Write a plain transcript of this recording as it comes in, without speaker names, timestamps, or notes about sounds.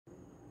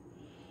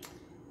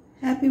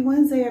Happy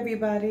Wednesday,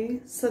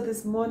 everybody. So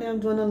this morning I'm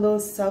doing a little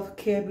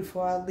self-care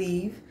before I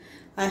leave.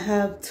 I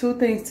have two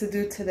things to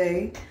do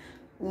today.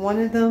 One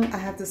of them, I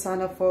have to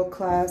sign up for a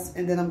class,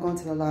 and then I'm going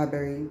to the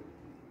library.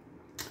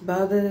 But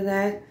other than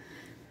that,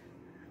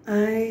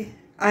 I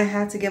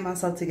have to get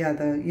myself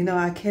together. You know,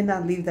 I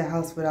cannot leave the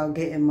house without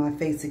getting my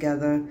face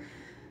together.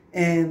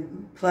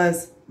 And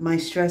plus, my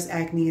stress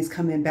acne is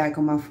coming back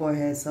on my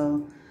forehead,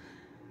 so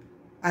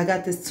I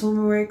got this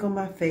turmeric on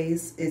my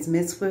face. It's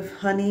mixed with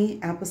honey,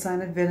 apple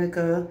cider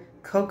vinegar,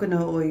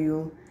 coconut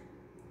oil.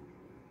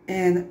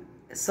 And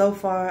so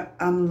far,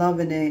 I'm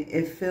loving it.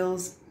 It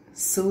feels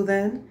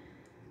soothing.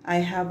 I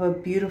have a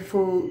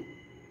beautiful,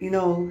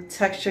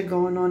 texture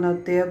going on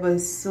up there. But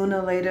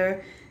sooner or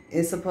later,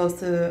 it's supposed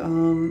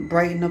to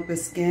brighten up the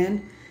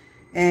skin.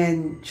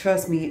 And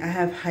trust me, I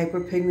have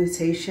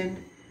hyperpigmentation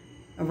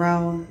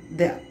around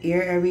the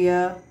ear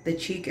area, the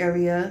cheek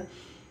area.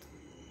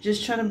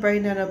 Just trying to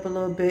brighten that up a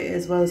little bit,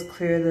 as well as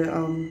clear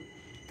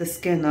the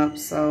skin up.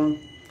 So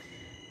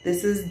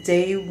this is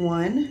day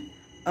one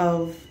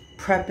of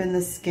prepping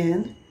the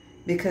skin,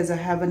 because I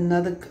have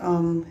another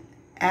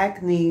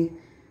acne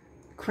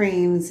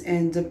creams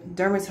and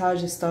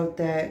dermatologist stuff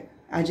that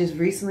I just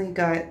recently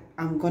got.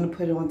 I'm going to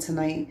put it on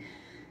tonight,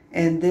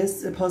 and this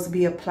is supposed to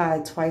be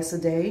applied twice a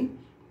day.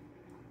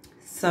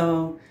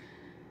 So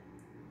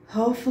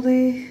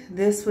hopefully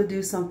this will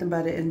do something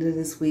by the end of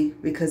this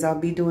week, because I'll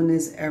be doing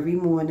this every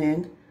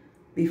morning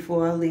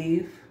before I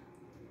leave.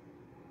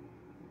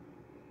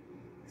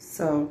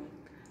 So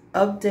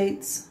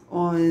updates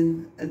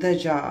on the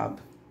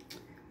job.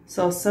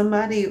 So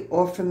somebody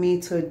offered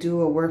me to do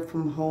a work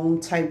from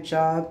home type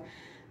job.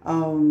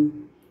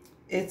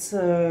 It's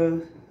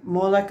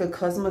more like a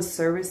customer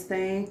service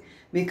thing,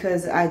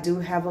 because I do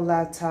have a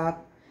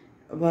laptop,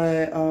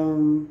 but I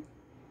don't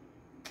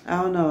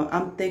know.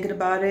 I'm thinking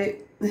about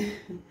it.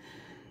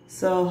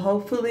 So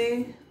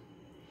hopefully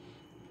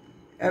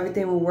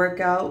everything will work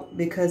out,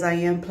 because I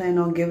am planning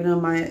on giving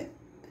them my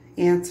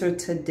answer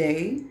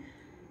today.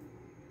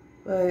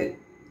 But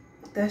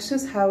that's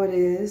just how it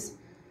is.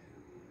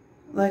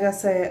 Like I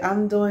said,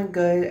 I'm doing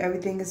good.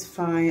 Everything is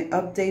fine.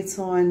 Updates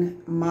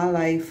on my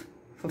life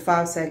for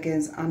 5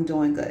 seconds. I'm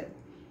doing good.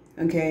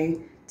 Okay?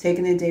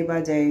 Taking it day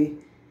by day.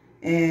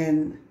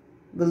 And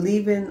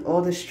relieving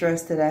all the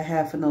stress that I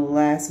have from the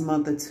last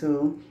month or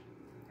two.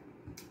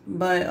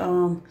 But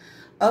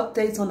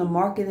updates on the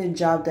marketing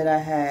job that I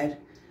had.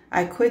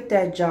 I quit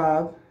that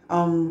job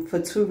for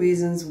two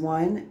reasons.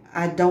 One,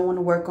 I don't want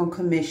to work on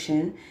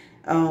commission.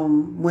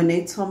 When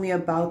they told me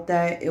about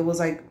that, it was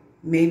like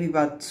maybe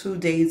about 2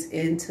 days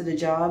into the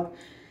job.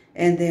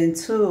 And then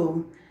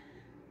two,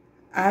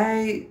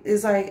 I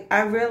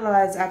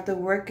realized after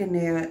working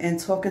there and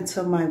talking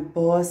to my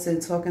boss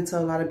and talking to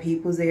a lot of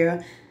people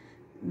there,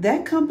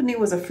 that company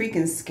was a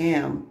freaking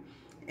scam.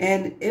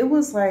 And it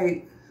was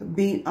like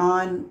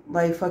beyond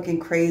like fucking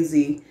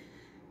crazy.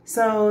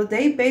 So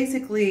they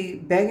basically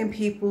begging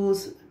people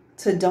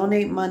to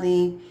donate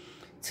money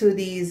to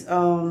these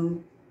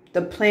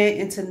the Plant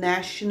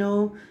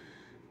International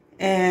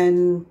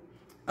and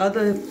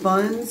other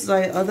funds,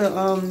 like other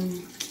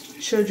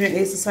Children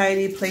Aid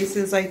Society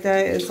places like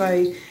that. It's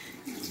like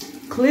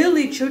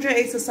clearly Children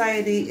Aid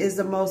Society is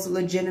the most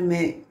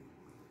legitimate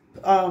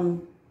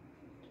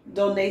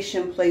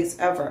donation place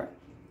ever.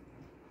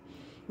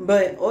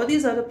 But all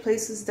these other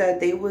places that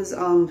they was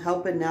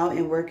helping out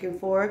and working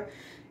for,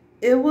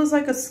 it was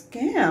like a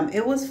scam.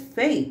 It was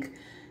fake.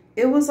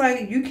 It was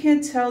like you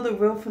can't tell the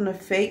real from the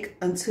fake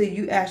until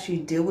you actually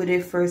deal with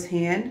it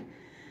firsthand.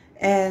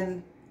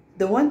 And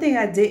the one thing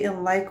I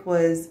didn't like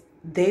was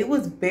they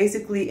was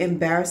basically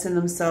embarrassing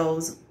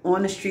themselves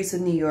on the streets of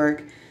New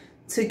York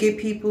to get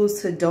people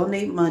to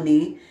donate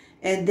money.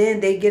 And then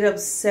they get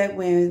upset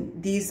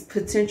when these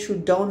potential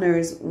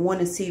donors want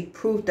to see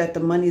proof that the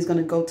money is going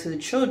to go to the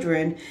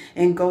children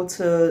and go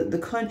to the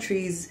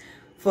countries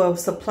for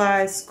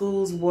supplies,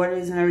 schools,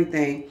 waters, and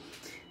everything.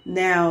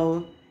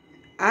 Now,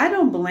 I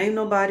don't blame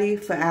nobody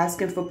for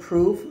asking for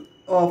proof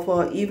or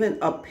for even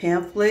a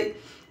pamphlet,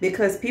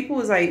 because people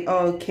was like,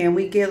 oh, can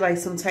we get like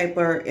some type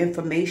of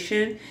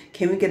information?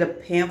 Can we get a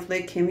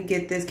pamphlet? Can we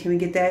get this? Can we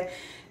get that?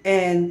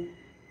 And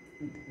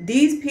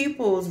these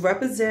people's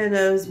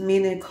representatives,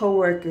 meaning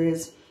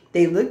co-workers,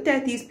 they looked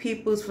at these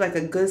people's for like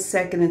a good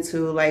second or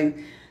two. Like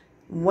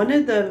one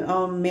of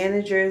the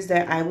managers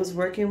that I was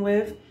working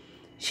with,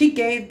 she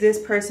gave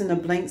this person a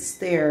blank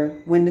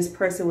stare when this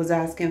person was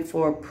asking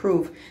for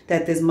proof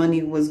that this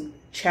money was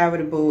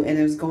charitable and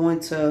it was going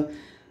to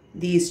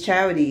these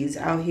charities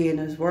out here in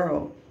this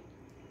world.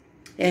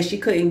 And she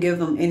couldn't give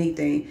them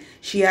anything.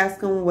 She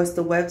asked them, what's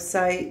the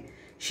website?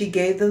 She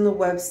gave them the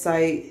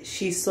website.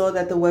 She saw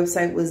that the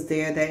website was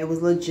there, that it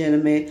was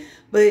legitimate.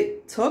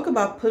 But talk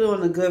about put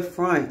on a good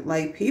front.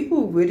 Like,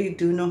 people really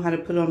do know how to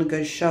put on a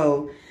good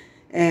show.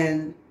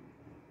 And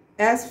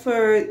as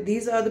for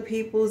these other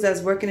people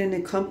that's working in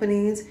the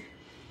companies,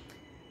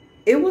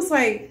 it was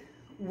like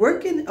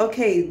working,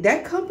 okay,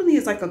 that company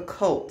is like a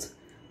cult.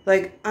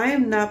 Like, I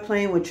am not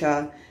playing with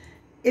y'all.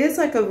 It's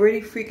like a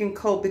really freaking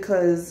cult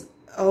because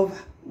of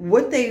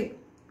what they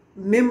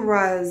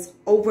memorize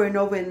over and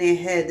over in their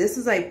head. This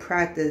is like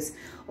practice.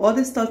 All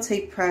this stuff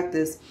take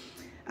practice.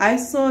 I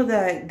saw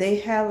that they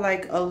had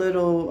like a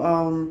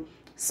little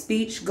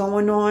speech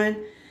going on.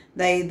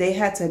 They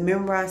had to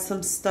memorize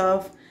some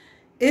stuff.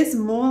 It's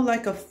more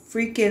like a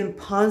freaking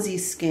Ponzi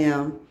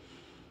scam.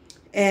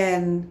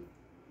 And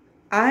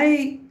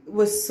I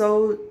was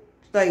so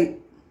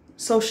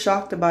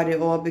shocked about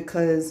it all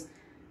because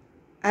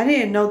I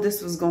didn't know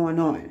this was going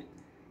on.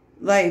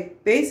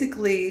 Like,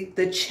 basically,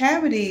 the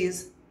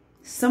charities,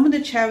 some of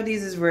the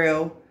charities is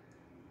real,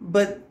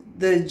 but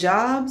the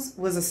jobs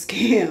was a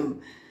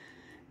scam.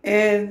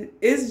 And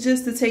it's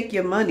just to take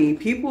your money.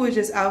 People were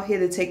just out here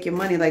to take your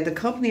money. Like, the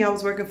company I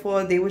was working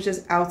for, they were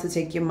just out to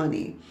take your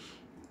money.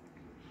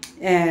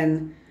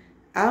 And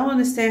I don't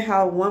understand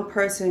how one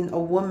person, a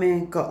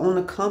woman, could own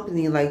a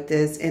company like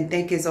this and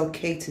think it's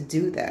okay to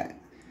do that.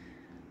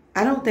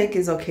 I don't think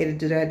it's okay to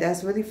do that.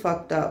 That's really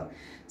fucked up.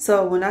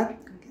 So when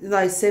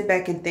I sit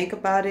back and think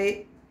about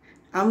it,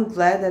 I'm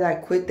glad that I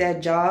quit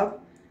that job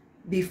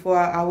before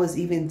I was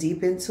even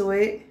deep into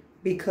it,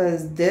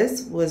 because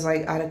this was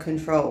like out of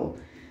control.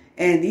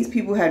 And these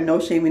people had no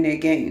shame in their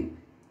game.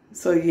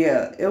 So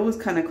yeah, it was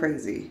kind of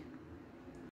crazy.